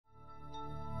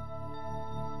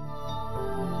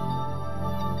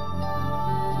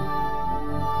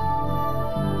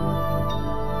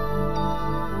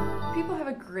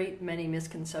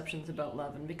misconceptions about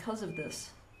love, and because of this,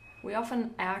 we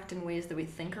often act in ways that we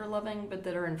think are loving, but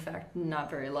that are in fact not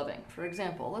very loving. For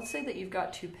example, let's say that you've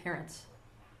got two parents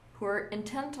who are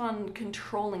intent on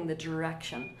controlling the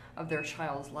direction of their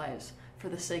child's lives for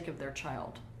the sake of their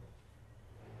child.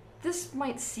 This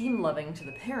might seem loving to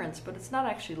the parents, but it's not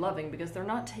actually loving because they're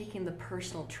not taking the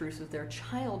personal truth of their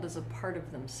child as a part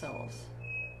of themselves.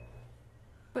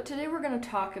 But today we're going to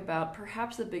talk about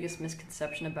perhaps the biggest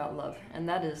misconception about love, and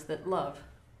that is that love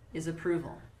is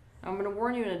approval. I'm going to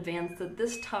warn you in advance that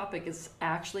this topic is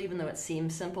actually, even though it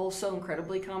seems simple, so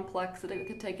incredibly complex that it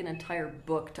could take an entire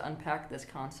book to unpack this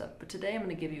concept. But today I'm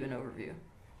going to give you an overview.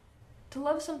 To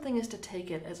love something is to take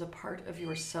it as a part of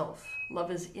yourself.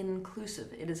 Love is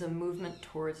inclusive. It is a movement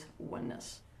towards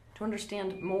oneness. To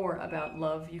understand more about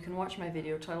love, you can watch my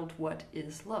video titled, What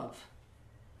is Love?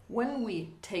 When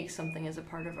we take something as a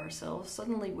part of ourselves,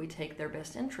 suddenly we take their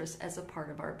best interests as a part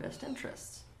of our best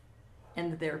interests.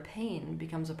 And their pain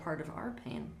becomes a part of our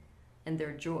pain, and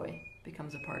their joy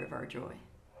becomes a part of our joy.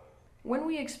 When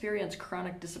we experience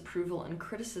chronic disapproval and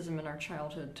criticism in our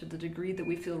childhood to the degree that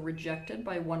we feel rejected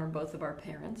by one or both of our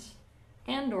parents,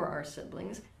 and or our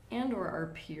siblings, and or our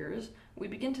peers, we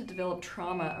begin to develop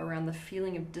trauma around the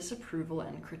feeling of disapproval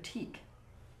and critique.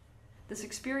 This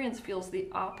experience feels the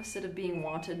opposite of being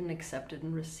wanted and accepted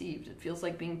and received. It feels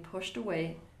like being pushed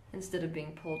away instead of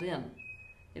being pulled in.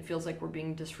 It feels like we're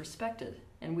being disrespected,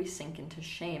 and we sink into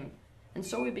shame. And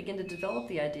so we begin to develop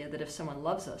the idea that if someone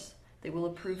loves us, they will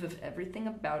approve of everything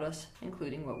about us,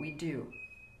 including what we do.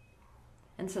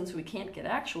 And since we can't get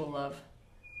actual love,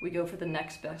 we go for the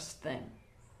next best thing,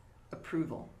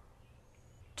 approval.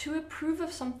 To approve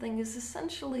of something is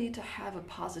essentially to have a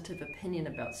positive opinion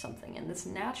about something, and this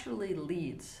naturally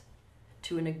leads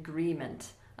to an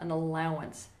agreement, an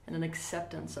allowance, and an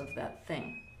acceptance of that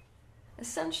thing.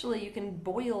 Essentially, you can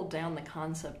boil down the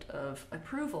concept of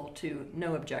approval to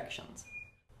no objections.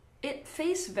 At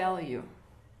face value,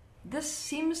 this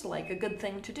seems like a good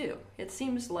thing to do. It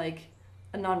seems like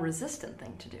a non-resistant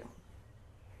thing to do.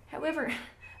 However,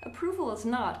 approval is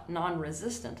not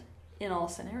non-resistant in all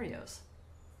scenarios,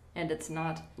 and it's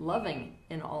not loving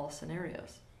in all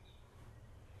scenarios.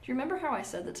 Do you remember how I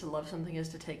said that to love something is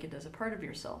to take it as a part of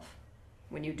yourself?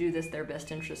 When you do this, their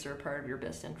best interests are a part of your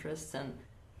best interests, and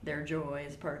their joy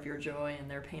is part of your joy, and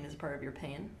their pain is part of your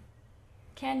pain?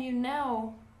 Can you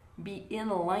now be in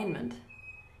alignment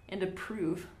and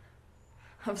approve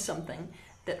of something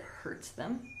that hurts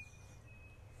them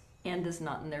and is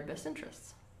not in their best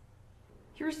interests?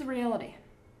 Here's the reality.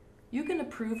 You can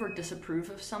approve or disapprove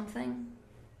of something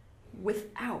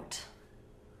without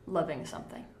loving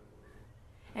something.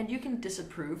 And you can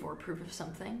disapprove or approve of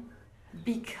something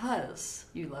because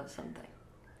you love something.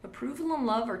 Approval and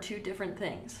love are two different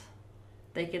things.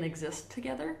 They can exist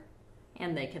together,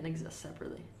 and they can exist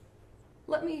separately.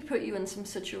 Let me put you in some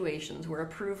situations where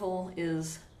approval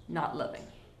is not loving.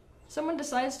 Someone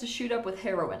decides to shoot up with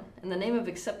heroin. In the name of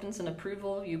acceptance and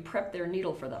approval, you prep their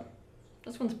needle for them.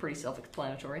 This one's pretty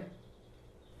self-explanatory.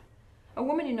 A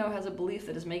woman you know has a belief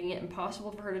that is making it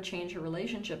impossible for her to change her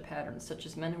relationship patterns, such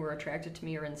as men who are attracted to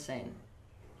me are insane.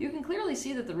 You can clearly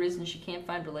see that the reason she can't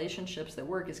find relationships that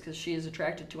work is because she is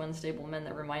attracted to unstable men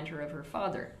that remind her of her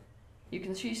father. You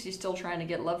can see she's still trying to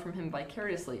get love from him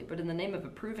vicariously, but in the name of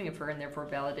approving of her and therefore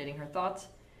validating her thoughts,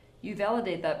 you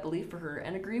validate that belief for her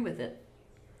and agree with it.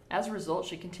 As a result,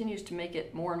 she continues to make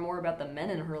it more and more about the men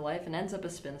in her life and ends up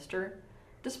a spinster,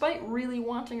 despite really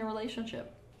wanting a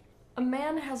relationship. A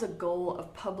man has a goal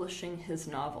of publishing his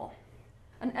novel.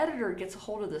 An editor gets a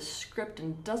hold of this script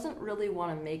and doesn't really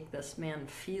want to make this man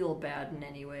feel bad in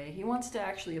any way. He wants to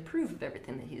actually approve of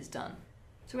everything that he's done.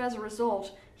 So as a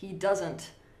result, he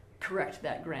doesn't correct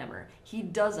that grammar. He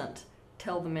doesn't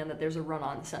tell the man that there's a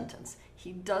run-on sentence.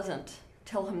 He doesn't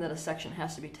tell him that a section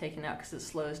has to be taken out because it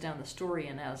slows down the story,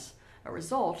 and as a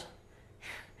result,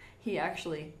 he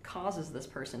actually causes this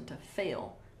person to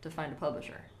fail to find a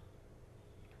publisher.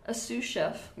 A sous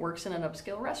chef works in an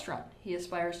upscale restaurant. He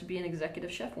aspires to be an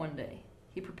executive chef one day.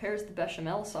 He prepares the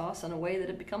bechamel sauce in a way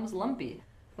that it becomes lumpy.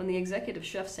 When the executive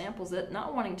chef samples it,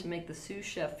 not wanting to make the sous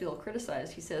chef feel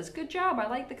criticized, he says, "Good job, I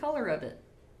like the color of it."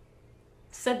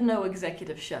 Said no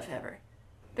executive chef ever.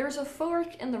 There's a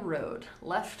fork in the road,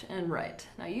 left and right.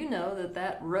 Now you know that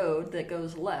that road that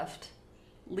goes left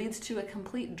leads to a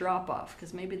complete drop-off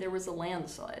because maybe there was a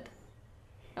landslide.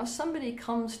 Now somebody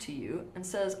comes to you and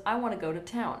says, "I want to go to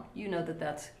town." You know that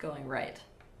that's going right.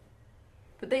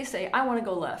 But they say, "I want to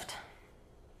go left."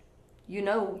 You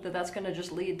know that that's going to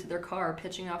just lead to their car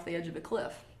pitching off the edge of a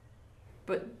cliff.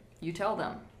 But you tell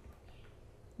them,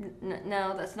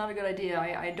 "No, that's not a good idea.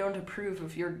 I don't approve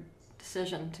of your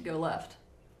decision to go left."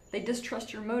 They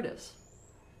distrust your motives.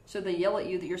 So they yell at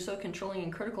you that you're so controlling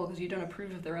and critical because you don't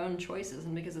approve of their own choices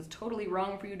and because it's totally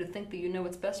wrong for you to think that you know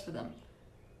what's best for them.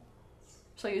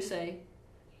 So you say,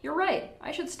 "You're right.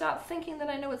 I should stop thinking that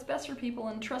I know what's best for people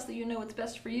and trust that you know what's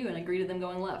best for you," and agree to them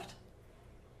going left.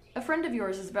 A friend of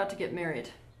yours is about to get married.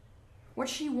 What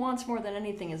she wants more than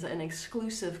anything is an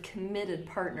exclusive, committed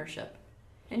partnership.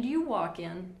 And you walk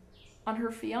in on her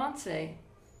fiancé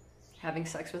having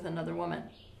sex with another woman.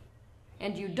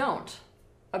 And you don't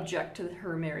object to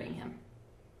her marrying him.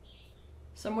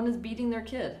 Someone is beating their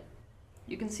kid.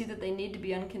 You can see that they need to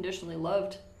be unconditionally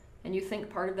loved, and you think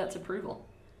part of that's approval.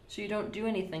 So you don't do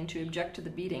anything to object to the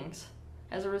beatings.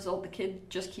 As a result, the kid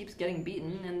just keeps getting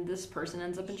beaten, and this person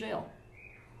ends up in jail.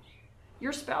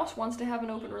 Your spouse wants to have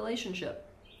an open relationship.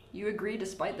 You agree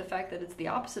despite the fact that it's the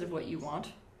opposite of what you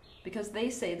want, because they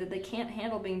say that they can't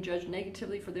handle being judged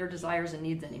negatively for their desires and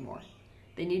needs anymore.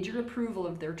 They need your approval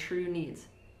of their true needs,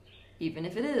 even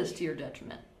if it is to your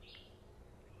detriment.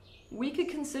 We could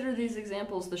consider these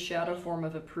examples the shadow form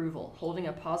of approval, holding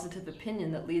a positive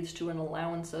opinion that leads to an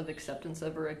allowance of, acceptance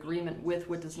of, or agreement with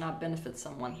what does not benefit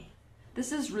someone.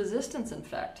 This is resistance, in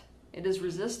fact. It is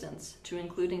resistance to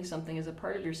including something as a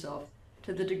part of yourself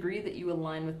to the degree that you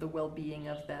align with the well-being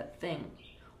of that thing,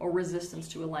 or resistance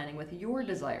to aligning with your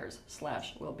desires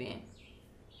 / well-being.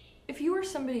 If you are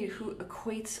somebody who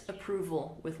equates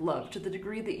approval with love to the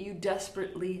degree that you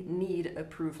desperately need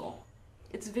approval,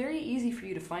 it's very easy for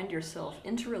you to find yourself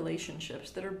into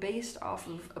relationships that are based off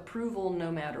of approval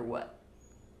no matter what.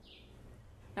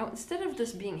 Now, instead of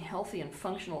this being healthy and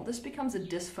functional, this becomes a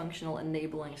dysfunctional,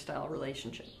 enabling style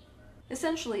relationship.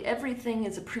 Essentially, everything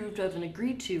is approved of and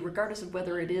agreed to, regardless of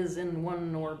whether it is in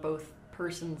one or both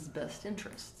person's best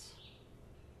interests.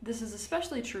 This is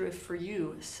especially true if, for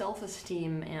you,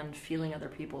 self-esteem and feeling other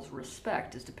people's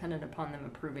respect is dependent upon them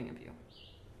approving of you.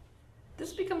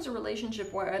 This becomes a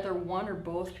relationship where either one or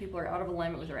both people are out of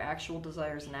alignment with their actual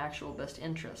desires and actual best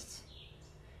interests.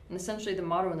 And essentially the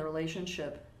motto in the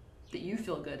relationship that you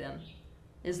feel good in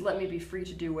is, "Let me be free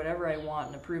to do whatever I want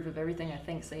and approve of everything I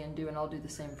think, say, and do, and I'll do the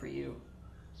same for you."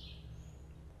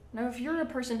 Now, if you're a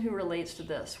person who relates to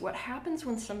this, what happens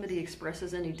when somebody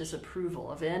expresses any disapproval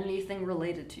of anything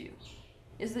related to you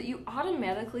is that you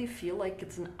automatically feel like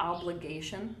it's an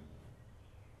obligation,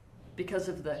 because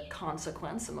of the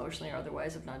consequence, emotionally or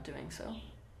otherwise, of not doing so,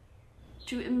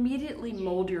 to immediately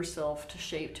mold yourself to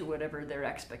shape to whatever their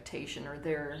expectation or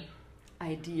their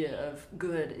idea of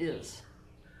good is,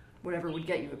 whatever would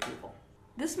get you approval.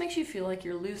 This makes you feel like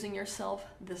you're losing yourself,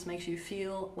 this makes you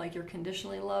feel like you're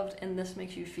conditionally loved, and this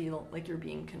makes you feel like you're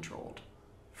being controlled.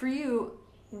 For you,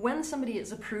 when somebody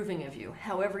is approving of you,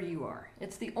 however you are,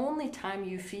 it's the only time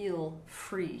you feel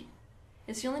free.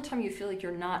 It's the only time you feel like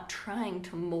you're not trying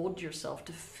to mold yourself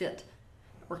to fit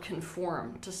or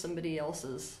conform to somebody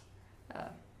else's,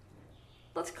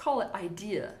 let's call it,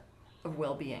 idea of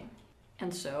well-being.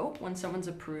 And so, when someone's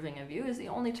approving of you is the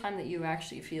only time that you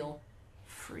actually feel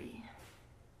free.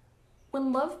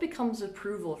 When love becomes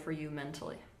approval for you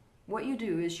mentally, what you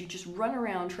do is you just run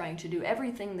around trying to do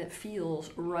everything that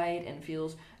feels right and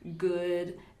feels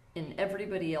good in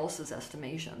everybody else's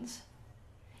estimations.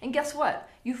 And guess what?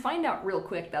 You find out real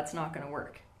quick that's not going to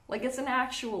work. Like, it's an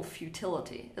actual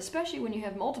futility, especially when you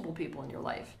have multiple people in your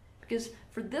life. Because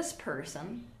for this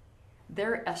person,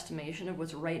 their estimation of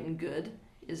what's right and good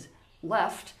is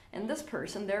left, and this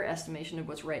person, their estimation of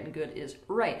what's right and good is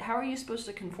right. How are you supposed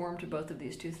to conform to both of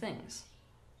these two things?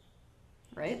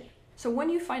 Right? So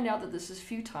when you find out that this is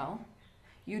futile,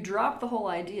 you drop the whole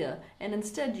idea, and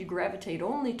instead you gravitate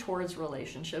only towards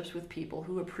relationships with people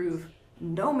who approve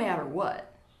no matter what.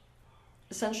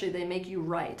 Essentially, they make you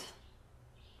right,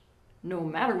 no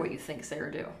matter what you think, say,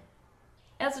 or do.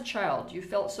 As a child, you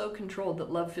felt so controlled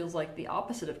that love feels like the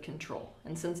opposite of control.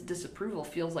 And since disapproval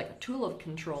feels like a tool of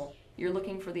control, you're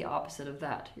looking for the opposite of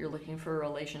that. You're looking for a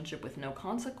relationship with no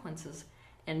consequences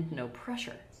and no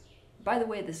pressure. By the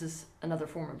way, this is another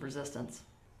form of resistance.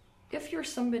 If you're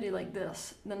somebody like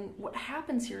this, then what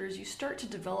happens here is you start to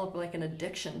develop like an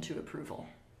addiction to approval.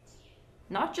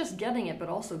 Not just getting it, but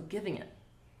also giving it.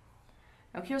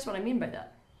 Now, here's what I mean by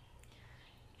that.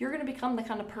 You're going to become the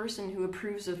kind of person who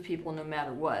approves of people no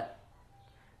matter what,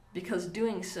 because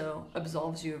doing so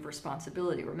absolves you of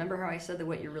responsibility. Remember how I said that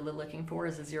what you're really looking for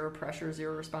is a zero pressure,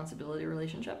 zero responsibility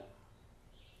relationship?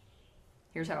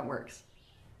 Here's how it works.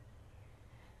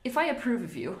 If I approve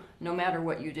of you, no matter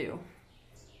what you do,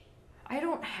 I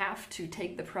don't have to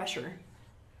take the pressure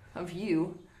of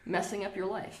you messing up your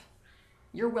life.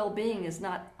 Your well-being is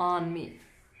not on me.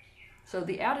 So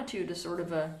the attitude is sort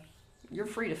of a, you're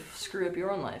free to screw up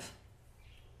your own life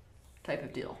type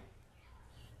of deal.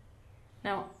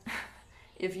 Now,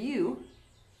 if you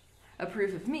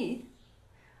approve of me,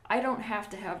 I don't have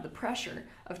to have the pressure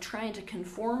of trying to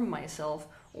conform myself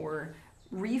or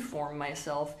reform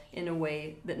myself in a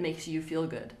way that makes you feel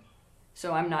good.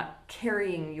 So I'm not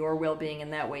carrying your well-being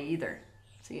in that way either.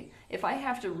 See, if I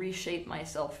have to reshape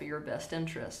myself for your best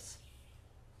interests,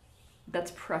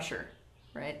 that's pressure,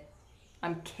 right?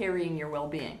 I'm carrying your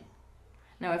well-being.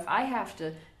 Now, if I have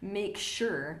to make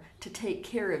sure to take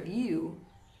care of you,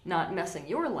 not messing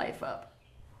your life up,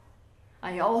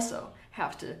 I also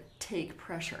have to take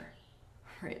pressure,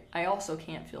 right? I also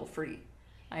can't feel free.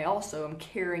 I also am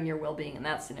carrying your well-being in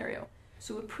that scenario.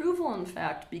 So approval, in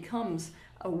fact, becomes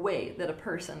a way that a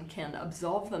person can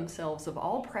absolve themselves of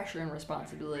all pressure and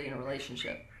responsibility in a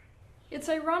relationship. It's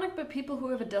ironic, but people who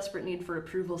have a desperate need for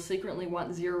approval secretly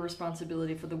want zero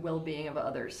responsibility for the well-being of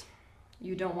others.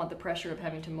 You don't want the pressure of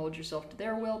having to mold yourself to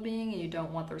their well-being, and you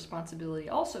don't want the responsibility,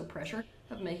 also pressure,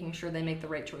 of making sure they make the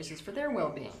right choices for their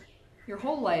well-being. Your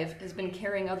whole life has been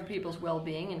carrying other people's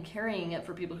well-being and carrying it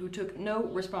for people who took no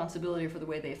responsibility for the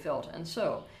way they felt, and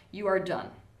so you are done.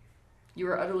 You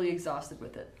are utterly exhausted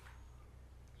with it.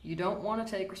 You don't want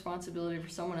to take responsibility for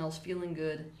someone else feeling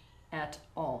good at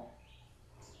all.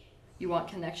 You want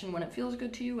connection when it feels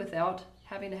good to you without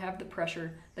having to have the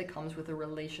pressure that comes with a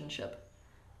relationship.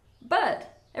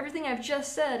 But everything I've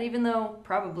just said, even though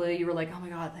probably you were like, oh my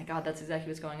God, thank God that's exactly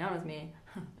what's going on with me,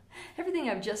 everything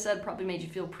I've just said probably made you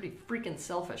feel pretty freaking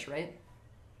selfish, right?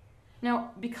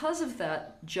 Now, because of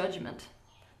that judgment,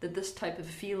 that this type of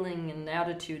feeling and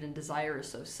attitude and desire is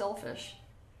so selfish,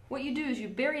 what you do is you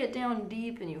bury it down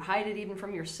deep and you hide it even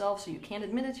from yourself so you can't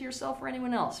admit it to yourself or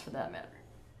anyone else for that matter.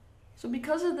 So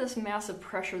because of this massive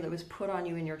pressure that was put on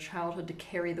you in your childhood to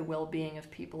carry the well-being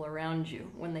of people around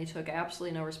you when they took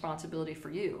absolutely no responsibility for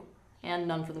you, and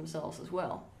none for themselves as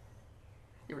well,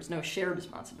 there was no shared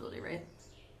responsibility, right?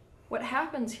 What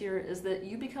happens here is that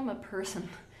you become a person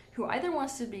who either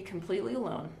wants to be completely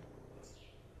alone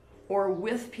or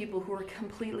with people who are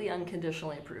completely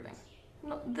unconditionally approving.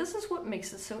 Now, this is what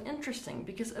makes it so interesting,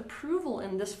 because approval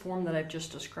in this form that I've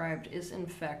just described is in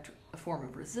fact a form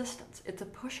of resistance. It's a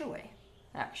push away,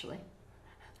 actually.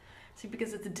 See,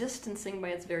 because it's distancing by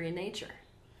its very nature.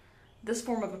 This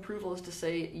form of approval is to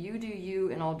say, you do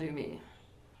you and I'll do me.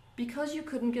 Because you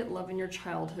couldn't get love in your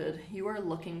childhood, you are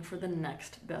looking for the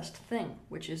next best thing,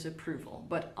 which is approval.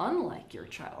 But unlike your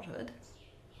childhood,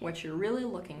 what you're really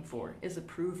looking for is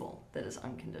approval that is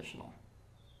unconditional.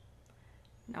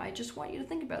 Now, I just want you to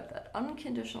think about that.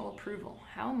 Unconditional approval.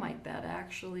 How might that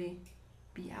actually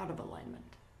be out of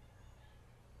alignment?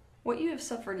 What you have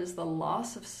suffered is the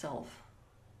loss of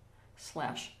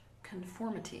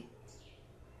self/conformity.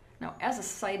 Now, as a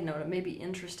side note, it may be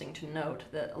interesting to note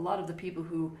that a lot of the people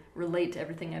who relate to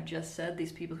everything I've just said,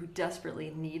 these people who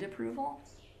desperately need approval,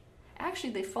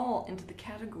 actually they fall into the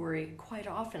category quite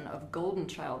often of golden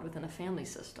child within a family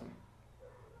system.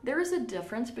 There is a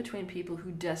difference between people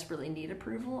who desperately need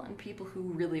approval and people who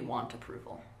really want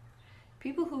approval.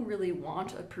 People who really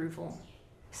want approval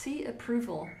see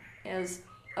approval as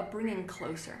a bringing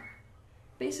closer.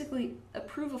 Basically,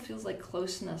 approval feels like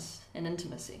closeness and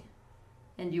intimacy.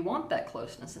 And you want that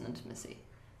closeness and intimacy.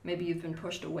 Maybe you've been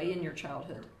pushed away in your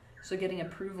childhood, so getting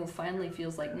approval finally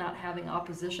feels like not having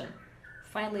opposition,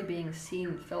 finally being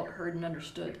seen, felt, heard, and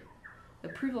understood.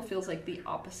 Approval feels like the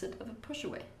opposite of a push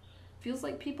away. Feels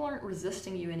like people aren't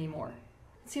resisting you anymore.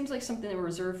 It seems like something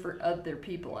reserved for other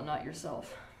people and not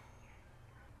yourself.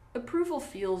 Approval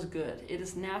feels good. It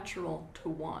is natural to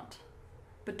want.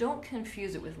 But don't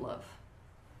confuse it with love.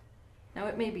 Now,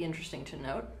 it may be interesting to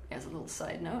note, as a little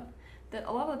side note, that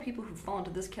a lot of the people who fall into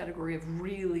this category of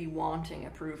really wanting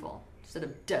approval, instead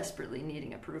of desperately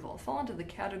needing approval, fall into the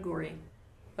category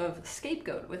of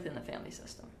scapegoat within the family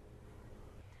system.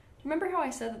 Remember how I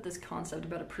said that this concept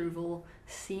about approval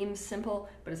seems simple,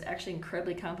 but is actually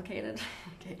incredibly complicated?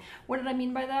 Okay, what did I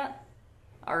mean by that?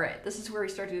 Alright, this is where we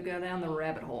start to go down the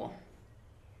rabbit hole.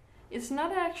 It's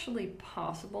not actually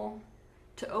possible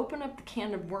to open up the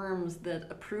can of worms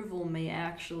that approval may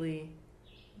actually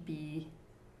be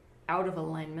out of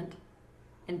alignment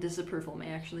and disapproval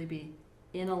may actually be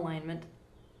in alignment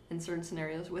in certain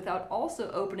scenarios without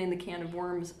also opening the can of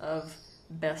worms of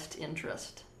best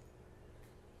interest.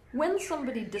 When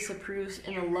somebody disapproves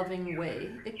in a loving way,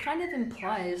 it kind of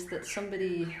implies that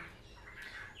somebody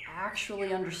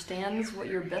actually understands what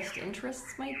your best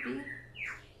interests might be.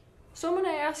 So I'm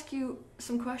going to ask you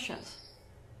some questions.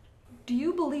 Do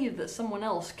you believe that someone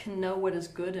else can know what is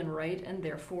good and right and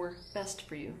therefore best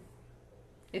for you?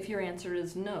 If your answer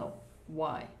is no,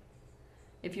 why?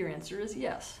 If your answer is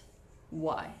yes,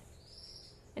 why?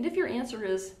 And if your answer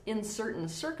is in certain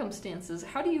circumstances,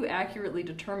 how do you accurately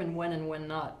determine when and when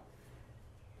not?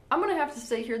 I'm going to have to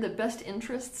say here that best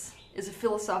interests is a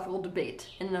philosophical debate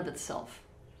in and of itself.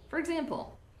 For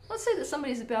example, let's say that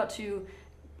somebody's about to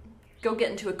go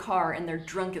get into a car and they're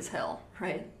drunk as hell,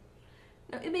 right?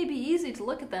 Now, it may be easy to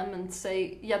look at them and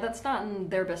say, yeah, that's not in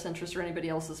their best interest or anybody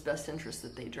else's best interest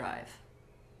that they drive.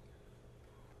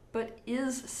 But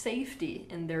is safety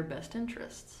in their best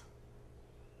interests?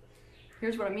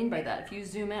 Here's what I mean by that. If you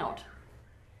zoom out,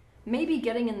 maybe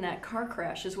getting in that car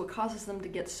crash is what causes them to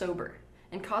get sober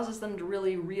and causes them to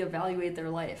really reevaluate their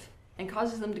life and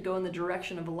causes them to go in the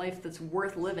direction of a life that's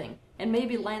worth living and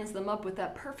maybe lines them up with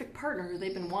that perfect partner who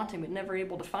they've been wanting but never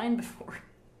able to find before.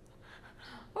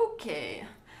 Okay,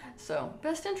 so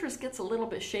best interest gets a little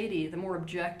bit shady the more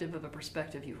objective of a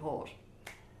perspective you hold.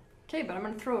 Okay, but I'm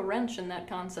going to throw a wrench in that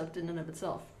concept in and of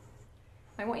itself.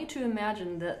 I want you to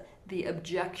imagine that the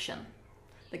objection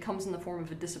that comes in the form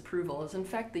of a disapproval is in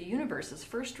fact the universe's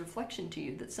first reflection to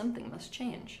you that something must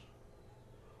change.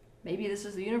 Maybe this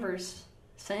is the universe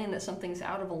saying that something's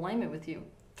out of alignment with you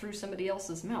through somebody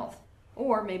else's mouth.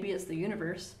 Or maybe it's the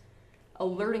universe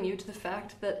alerting you to the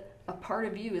fact that a part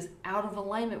of you is out of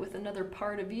alignment with another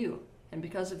part of you. And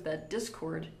because of that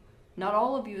discord, not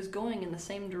all of you is going in the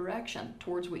same direction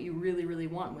towards what you really, really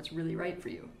want, what's really right for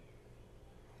you.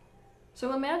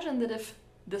 So imagine that if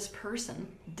this person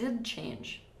did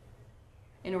change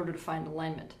in order to find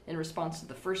alignment in response to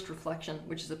the first reflection,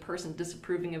 which is a person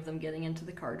disapproving of them getting into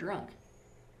the car drunk.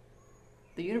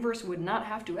 The universe would not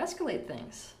have to escalate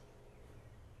things.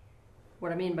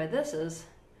 What I mean by this is,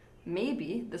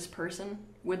 maybe this person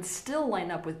would still line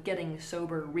up with getting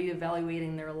sober,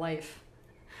 reevaluating their life,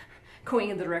 going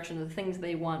in the direction of the things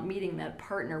they want, meeting that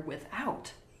partner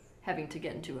without having to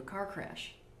get into a car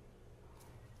crash.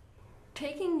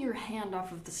 Taking your hand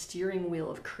off of the steering wheel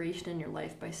of creation in your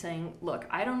life by saying, look,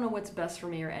 I don't know what's best for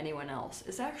me or anyone else,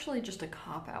 is actually just a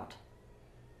cop-out.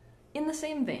 In the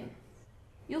same vein,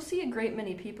 you'll see a great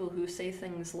many people who say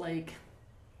things like,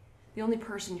 the only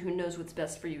person who knows what's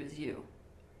best for you is you,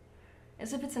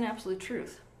 as if it's an absolute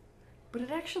truth. But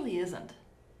it actually isn't.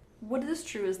 What is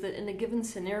true is that in a given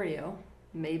scenario,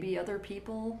 maybe other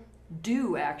people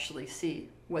do actually see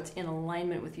what's in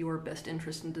alignment with your best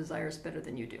interest and desires better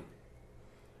than you do.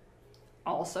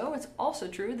 Also, it's also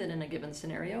true that in a given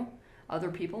scenario,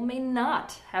 other people may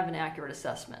not have an accurate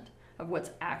assessment of what's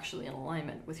actually in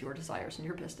alignment with your desires and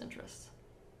your best interests.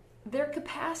 Their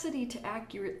capacity to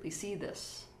accurately see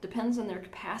this depends on their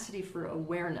capacity for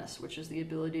awareness, which is the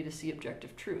ability to see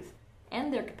objective truth,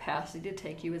 and their capacity to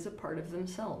take you as a part of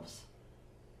themselves.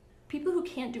 People who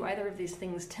can't do either of these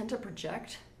things tend to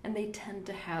project, and they tend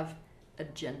to have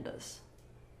agendas.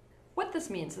 What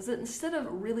this means is that instead of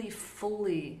really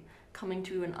fully coming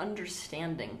to an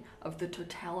understanding of the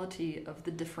totality of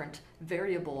the different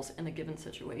variables in a given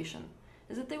situation,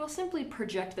 is that they will simply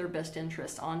project their best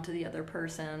interests onto the other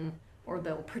person, or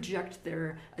they'll project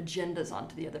their agendas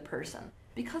onto the other person,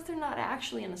 because they're not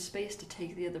actually in a space to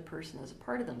take the other person as a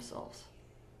part of themselves.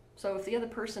 So if the other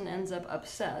person ends up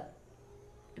upset,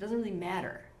 it doesn't really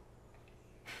matter.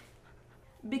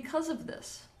 Because of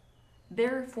this,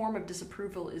 their form of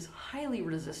disapproval is highly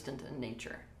resistant in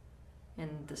nature.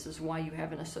 And this is why you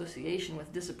have an association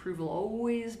with disapproval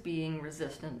always being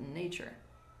resistant in nature.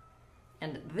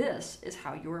 And this is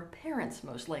how your parents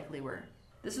most likely were.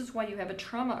 This is why you have a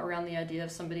trauma around the idea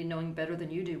of somebody knowing better than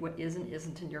you do what is and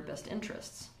isn't in your best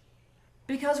interests.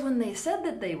 Because when they said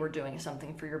that they were doing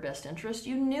something for your best interest,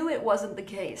 you knew it wasn't the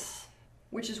case,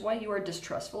 which is why you are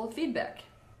distrustful of feedback.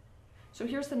 So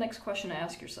here's the next question to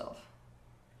ask yourself.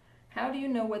 How do you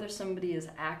know whether somebody is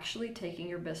actually taking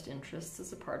your best interests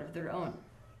as a part of their own?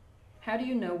 How do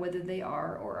you know whether they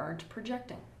are or aren't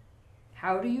projecting?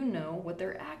 How do you know what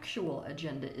their actual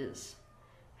agenda is?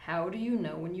 How do you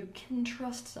know when you can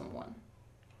trust someone?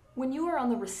 When you are on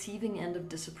the receiving end of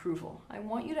disapproval, I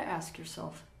want you to ask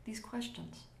yourself these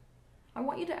questions. I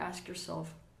want you to ask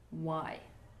yourself, why?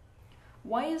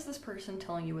 Why is this person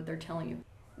telling you what they're telling you?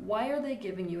 Why are they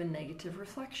giving you a negative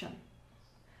reflection?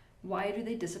 Why do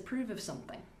they disapprove of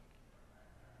something?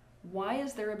 Why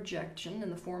is their objection in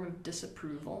the form of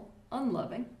disapproval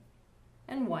unloving?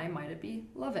 And why might it be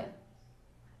loving?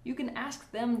 You can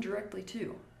ask them directly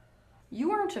too.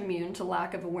 You aren't immune to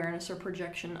lack of awareness or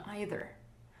projection either,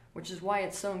 which is why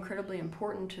it's so incredibly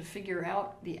important to figure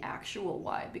out the actual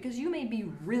why, because you may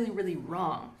be really, really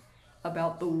wrong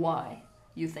about the why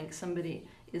you think somebody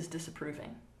is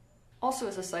disapproving. Also,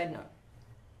 as a side note,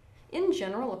 in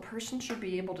general, a person should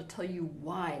be able to tell you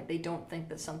why they don't think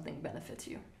that something benefits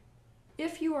you.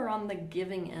 If you are on the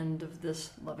giving end of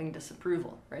this loving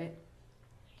disapproval, right?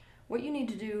 What you need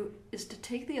to do is to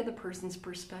take the other person's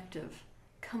perspective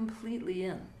completely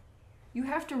in. You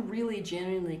have to really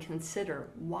genuinely consider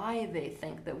why they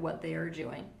think that what they are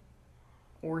doing,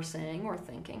 or saying, or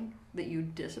thinking that you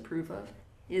disapprove of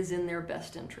is in their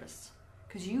best interests.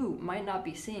 Because you might not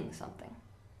be seeing something.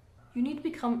 You need to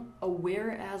become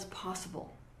aware as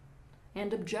possible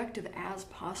and objective as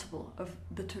possible of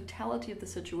the totality of the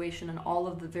situation and all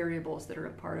of the variables that are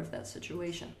a part of that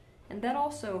situation. And that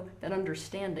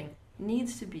understanding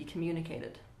needs to be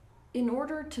communicated. In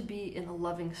order to be in a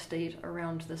loving state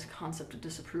around this concept of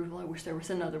disapproval, I wish there was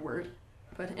another word,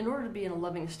 but in order to be in a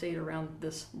loving state around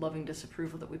this loving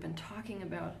disapproval that we've been talking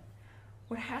about,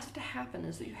 what has to happen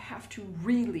is that you have to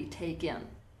really take in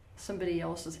somebody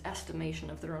else's estimation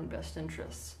of their own best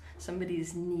interests,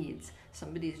 somebody's needs,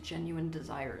 somebody's genuine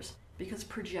desires, because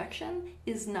projection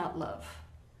is not love.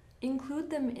 Include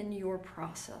them in your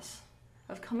process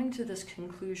of coming to this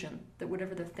conclusion that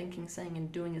whatever they're thinking, saying,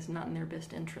 and doing is not in their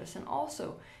best interest, and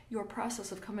also your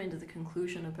process of coming to the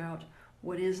conclusion about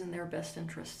what is in their best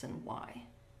interests and why.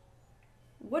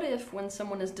 What if, when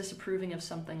someone is disapproving of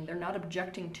something, they're not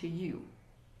objecting to you,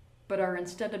 but are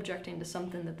instead objecting to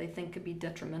something that they think could be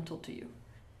detrimental to you?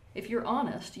 If you're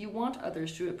honest, you want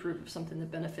others to approve of something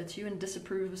that benefits you and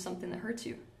disapprove of something that hurts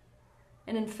you.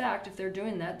 And in fact, if they're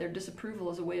doing that, their disapproval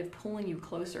is a way of pulling you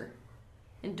closer.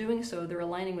 In doing so, they're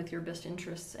aligning with your best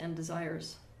interests and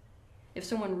desires. If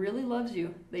someone really loves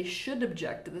you, they should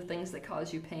object to the things that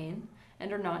cause you pain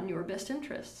and are not in your best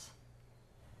interests.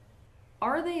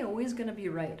 Are they always going to be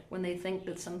right when they think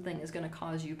that something is going to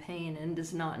cause you pain and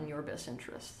is not in your best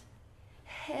interests?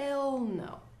 Hell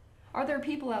no. Are there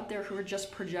people out there who are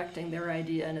just projecting their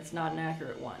idea and it's not an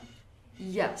accurate one?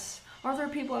 Yes. Are there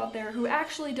people out there who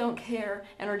actually don't care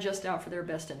and are just out for their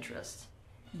best interests?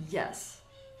 Yes.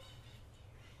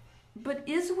 But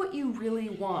is what you really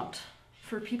want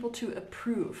for people to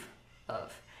approve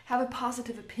of, have a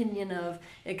positive opinion of,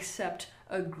 accept,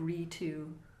 agree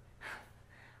to,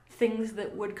 things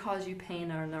that would cause you pain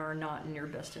and are not in your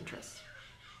best interests?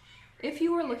 If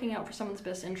you are looking out for someone's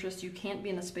best interest, you can't be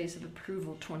in a space of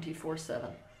approval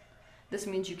 24/7. This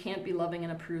means you can't be loving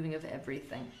and approving of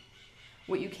everything.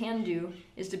 What you can do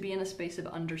is to be in a space of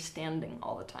understanding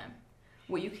all the time.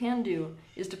 What you can do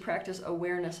is to practice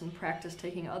awareness and practice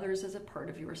taking others as a part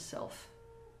of yourself.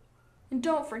 And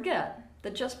don't forget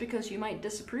that just because you might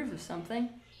disapprove of something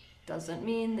doesn't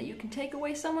mean that you can take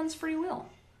away someone's free will.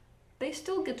 They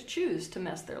still get to choose to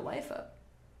mess their life up.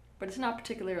 But it's not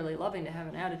particularly loving to have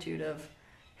an attitude of,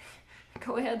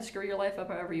 go ahead, screw your life up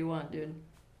however you want, dude.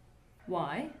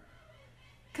 Why?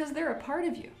 Because they're a part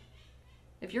of you.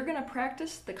 If you're going to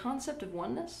practice the concept of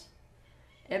oneness,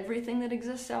 everything that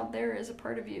exists out there is a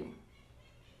part of you.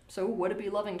 So would it be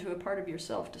loving to a part of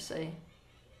yourself to say,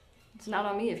 it's not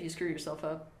on me if you screw yourself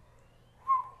up?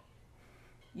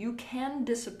 You can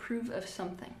disapprove of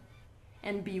something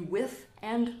and be with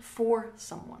and for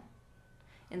someone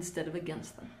instead of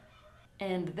against them.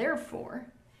 And therefore,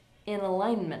 in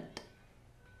alignment.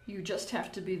 You just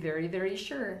have to be very, very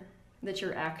sure that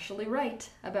you're actually right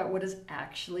about what is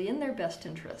actually in their best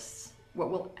interests, what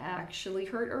will actually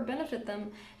hurt or benefit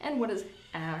them, and what is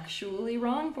actually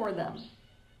wrong for them.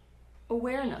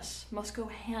 Awareness must go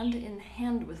hand in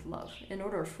hand with love in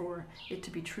order for it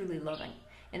to be truly loving,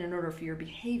 and in order for your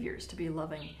behaviors to be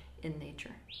loving in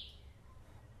nature.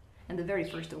 And the very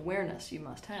first awareness you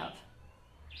must have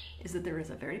is that there is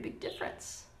a very big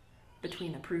difference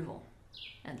between approval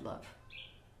and love.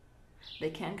 They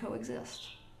can coexist,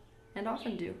 and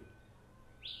often do,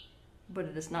 but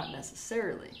it is not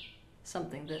necessarily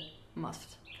something that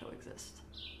must coexist.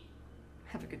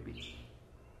 Have a good week.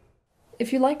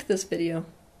 If you liked this video,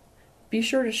 be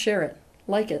sure to share it,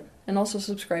 like it, and also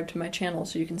subscribe to my channel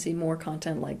so you can see more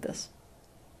content like this.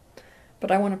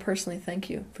 But I want to personally thank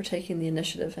you for taking the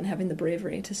initiative and having the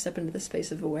bravery to step into the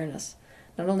space of awareness,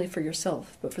 not only for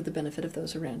yourself, but for the benefit of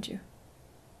those around you.